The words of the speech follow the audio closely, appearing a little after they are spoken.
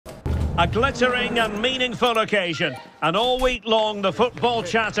A glittering and meaningful occasion, and all week long the football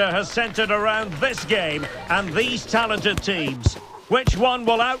chatter has centred around this game and these talented teams. Which one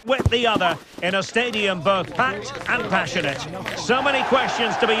will outwit the other in a stadium both packed and passionate? So many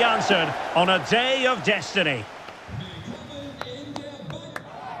questions to be answered on a day of destiny.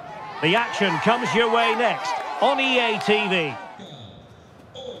 The action comes your way next on EA TV.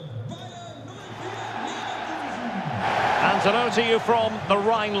 And hello to you from the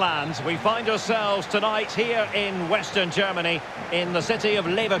Rhineland. We find ourselves tonight here in Western Germany, in the city of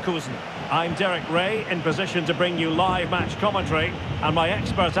Leverkusen. I'm Derek Ray, in position to bring you live match commentary. And my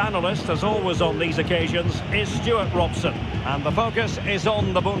expert analyst, as always on these occasions, is Stuart Robson. And the focus is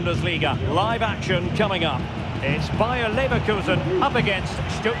on the Bundesliga. Live action coming up. It's Bayer Leverkusen up against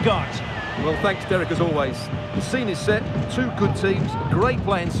Stuttgart. Well, thanks, Derek, as always. The scene is set, two good teams, a great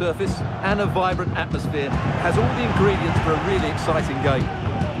playing surface and a vibrant atmosphere. It has all the ingredients for a really exciting game.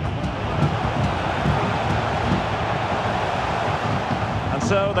 And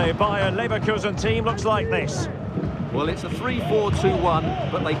so the Bayer Leverkusen team looks like this. Well, it's a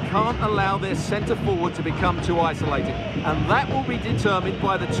 3-4-2-1, but they can't allow their centre-forward to become too isolated. And that will be determined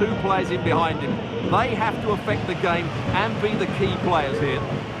by the two players in behind him. They have to affect the game and be the key players here.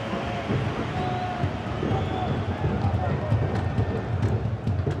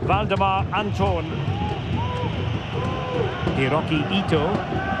 Waldemar Anton, Hiroki Ito,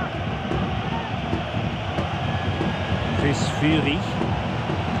 Chris Führig,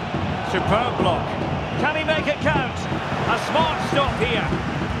 superb block, can he make it count? A smart stop here.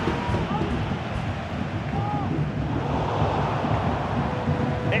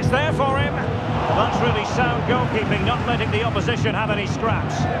 It's there for him. Well, that's really sound goalkeeping, not letting the opposition have any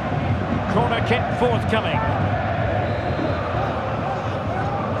scraps. Corner kick forthcoming.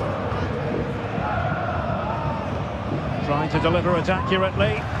 Trying to deliver it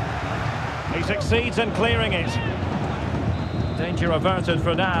accurately. He succeeds in clearing it. Danger averted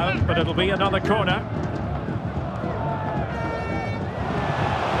for now, but it'll be another corner.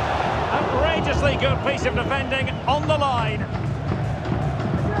 Outrageously good piece of defending on the line.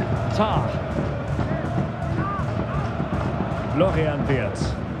 Tar. Florian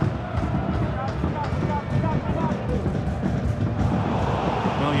Wirtz.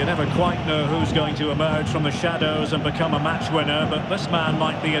 Well, you never quite know who's going to emerge from the shadows and become a match winner, but this man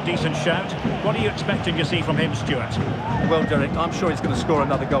might be a decent shout. What are you expecting to see from him, Stuart? Well, Derek, I'm sure he's going to score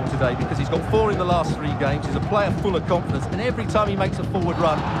another goal today because he's got 4 in the last 3 games. He's a player full of confidence, and every time he makes a forward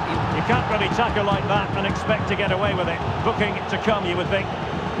run... You can't really tackle like that and expect to get away with it. Booking to come, you would think.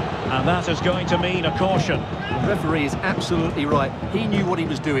 And that is going to mean a caution. The referee is absolutely right. He knew what he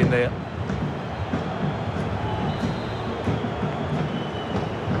was doing there.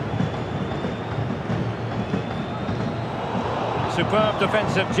 Superb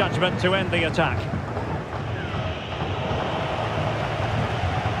defensive judgment to end the attack.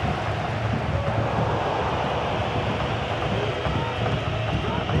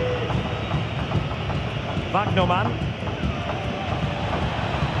 Wagnerman.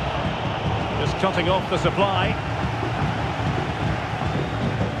 Just cutting off the supply.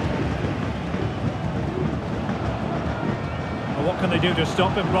 Well, what can they do to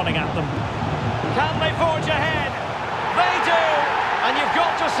stop him running at them? Can they forge ahead? They do! And you've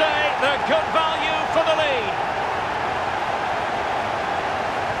got to say they're good value for the lead.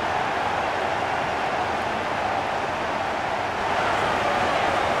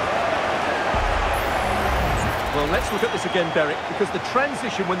 Well, let's look at this again, Derek, because the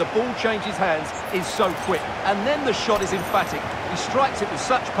transition when the ball changes hands is so quick. And then the shot is emphatic. He strikes it with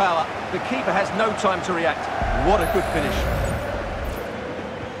such power, the keeper has no time to react. What a good finish.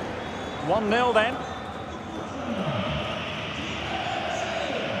 1-0 then.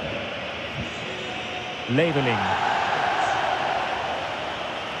 Leveling.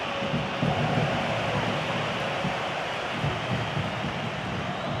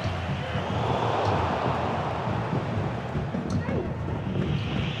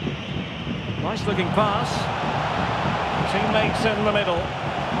 Nice looking pass. Teammates in the middle.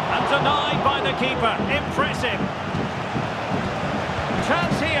 And denied by the keeper. Impressive.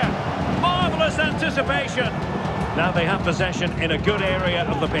 Chance here. Marvellous anticipation. Now they have possession in a good area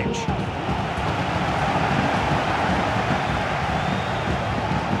of the pitch.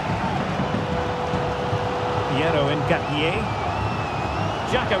 Piero in Gapier.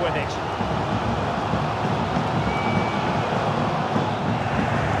 Xhaka with it.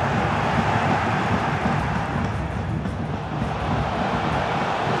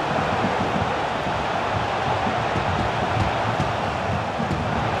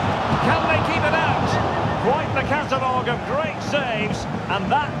 Can they keep it out? Quite the catalogue of great saves,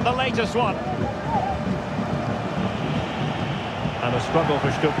 and that the latest one. And a struggle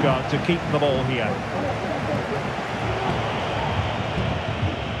for Stuttgart to keep the ball here.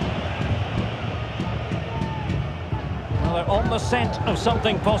 Well, they're on the scent of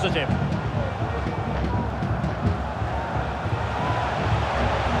something positive.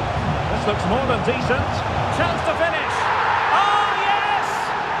 This looks more than decent. Chance to finish. Oh, yes!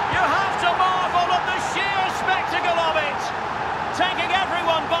 You have to marvel at the sheer spectacle of it. Taking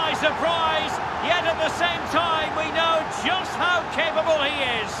everyone by surprise, yet at the same time we know just how capable he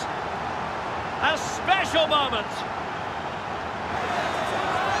is. A special moment.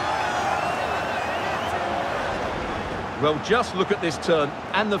 Well, just look at this turn,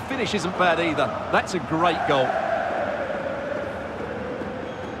 and the finish isn't bad either. That's a great goal.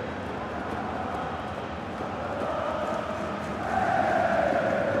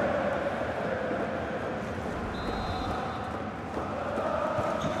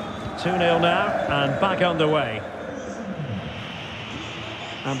 Two 2-0 now, and back underway.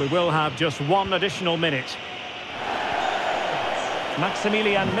 And we will have just one additional minute.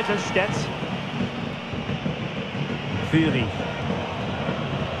 Maximilian Mittelstädt. Fury.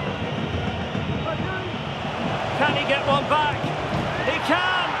 Can he get one back? He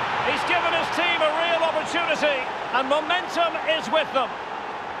can! He's given his team a real opportunity, and momentum is with them.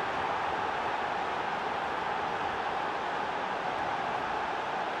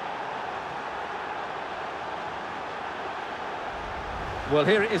 Well,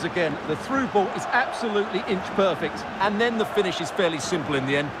 here it is again. The through ball is absolutely inch perfect, and then the finish is fairly simple in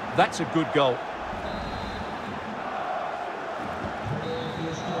the end. That's a good goal.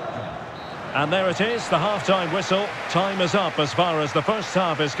 And there it is, the half-time whistle. Time is up as far as the first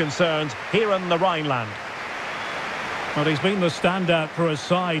half is concerned here in the Rhineland. Well, he's been the standout for his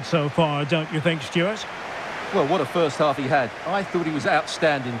side so far, don't you think, Stuart? Well, what a first half he had. I thought he was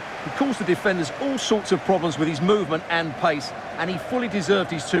outstanding. He caused the defenders all sorts of problems with his movement and pace, and he fully deserved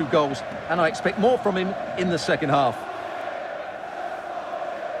his 2 goals, and I expect more from him in the second half.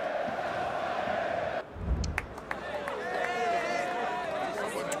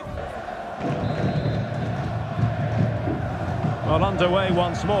 Well, underway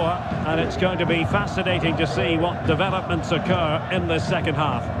once more, and it's going to be fascinating to see what developments occur in this second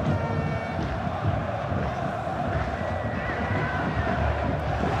half.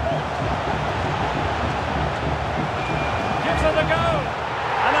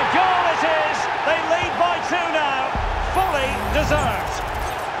 Deserved.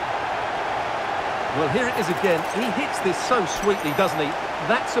 Well, here it is again. He hits this so sweetly, doesn't he?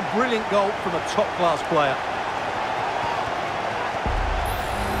 That's a brilliant goal from a top-class player.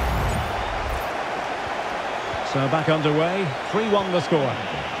 So back underway, 3-1 the score.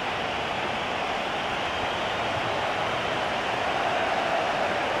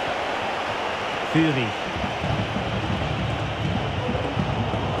 Fury.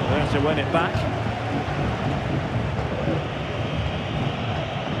 There to win it back.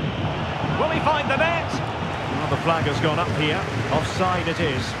 Will he find the net? Well, the flag has gone up here. Offside it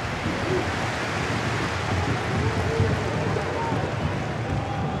is.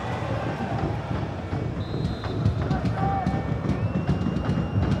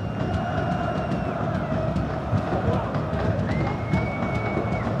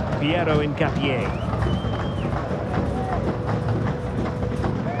 Piero Incapié.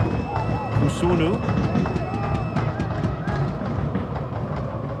 Usunu.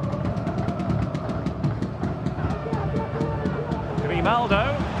 Grimaldo.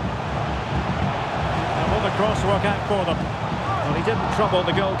 And will the cross work out for them? Well, he didn't trouble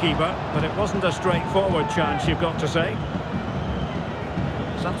the goalkeeper, but it wasn't a straightforward chance, you've got to say.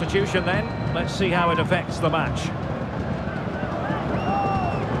 Substitution then. Let's see how it affects the match.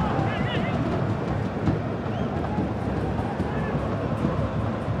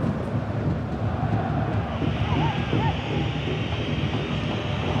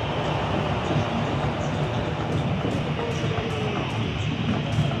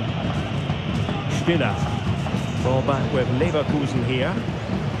 Ball back with Leverkusen here.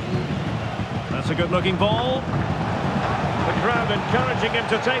 That's a good-looking ball. The crowd encouraging him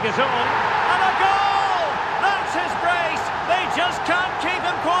to take it on. And a goal! That's his brace. They just can't keep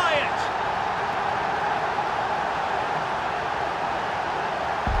him quiet.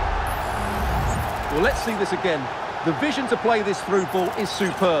 Well, let's see this again. The vision to play this through ball is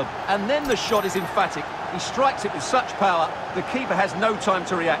superb. And then the shot is emphatic. He strikes it with such power, the keeper has no time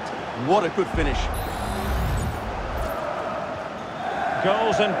to react. What a good finish.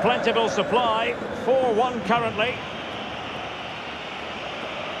 Goals in plentiful supply. 4-1 currently.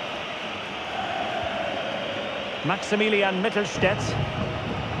 Maximilian Mittelstädt.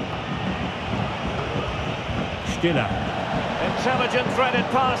 Stiller. Intelligent threaded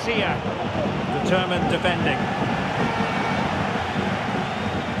pass here. Determined defending.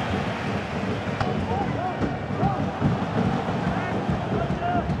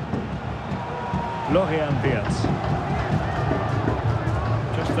 Florian Wirtz.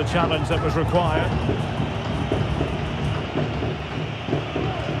 Just the challenge that was required.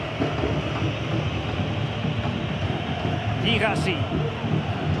 Girassi.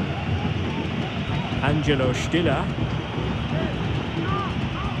 Angelo Stiller.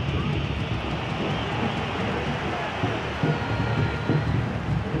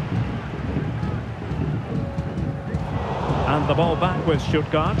 And the ball back with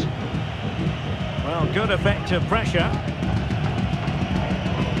Stuttgart. Well, good effective pressure.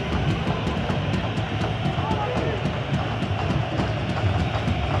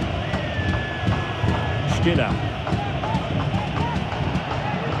 Stiller.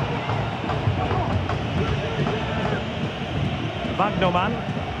 Wagnermann.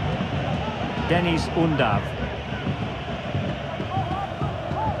 Dennis Undav.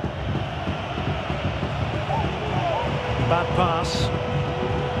 Bad pass.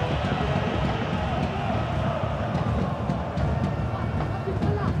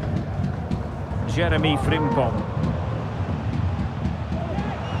 Jeremy Frimpong.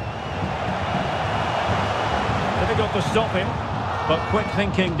 Difficult to stop him, but quick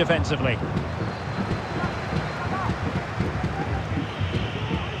thinking defensively.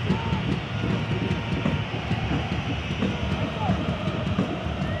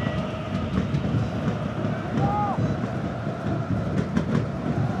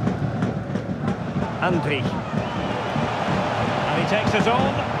 Andri. And he takes it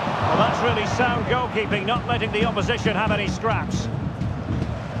on. Well, that's really sound goalkeeping, not letting the opposition have any scraps.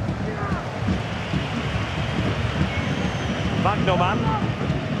 Wagnermann.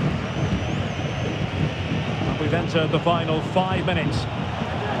 We've entered the final 5 minutes.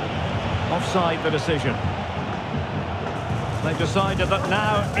 Offside the decision. They've decided that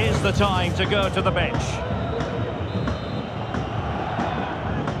now is the time to go to the bench.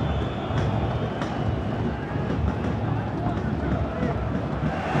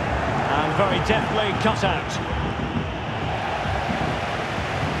 Very deftly cut out.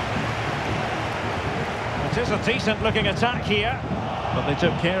 It is a decent looking attack here, but they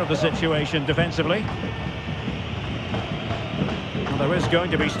took care of the situation defensively. Well, there is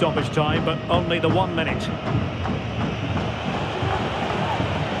going to be stoppage time, but only the 1 minute.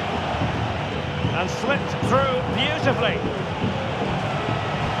 And slipped through beautifully.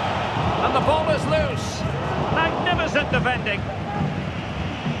 And the ball is loose. Magnificent defending.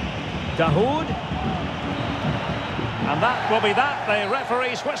 Dahoud. And that will be that. The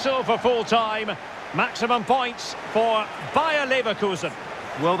referee's whistle for full time. Maximum points for Bayer Leverkusen.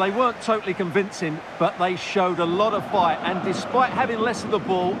 Well, they weren't totally convincing, but they showed a lot of fight. And despite having less of the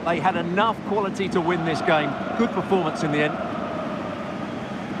ball, they had enough quality to win this game. Good performance in the end.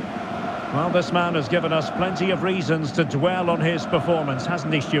 Well, this man has given us plenty of reasons to dwell on his performance,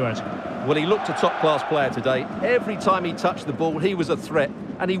 hasn't he, Stuart? Well, he looked a top-class player today. Every time he touched the ball, he was a threat.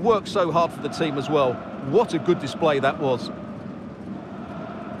 And he worked so hard for the team as well. What a good display that was.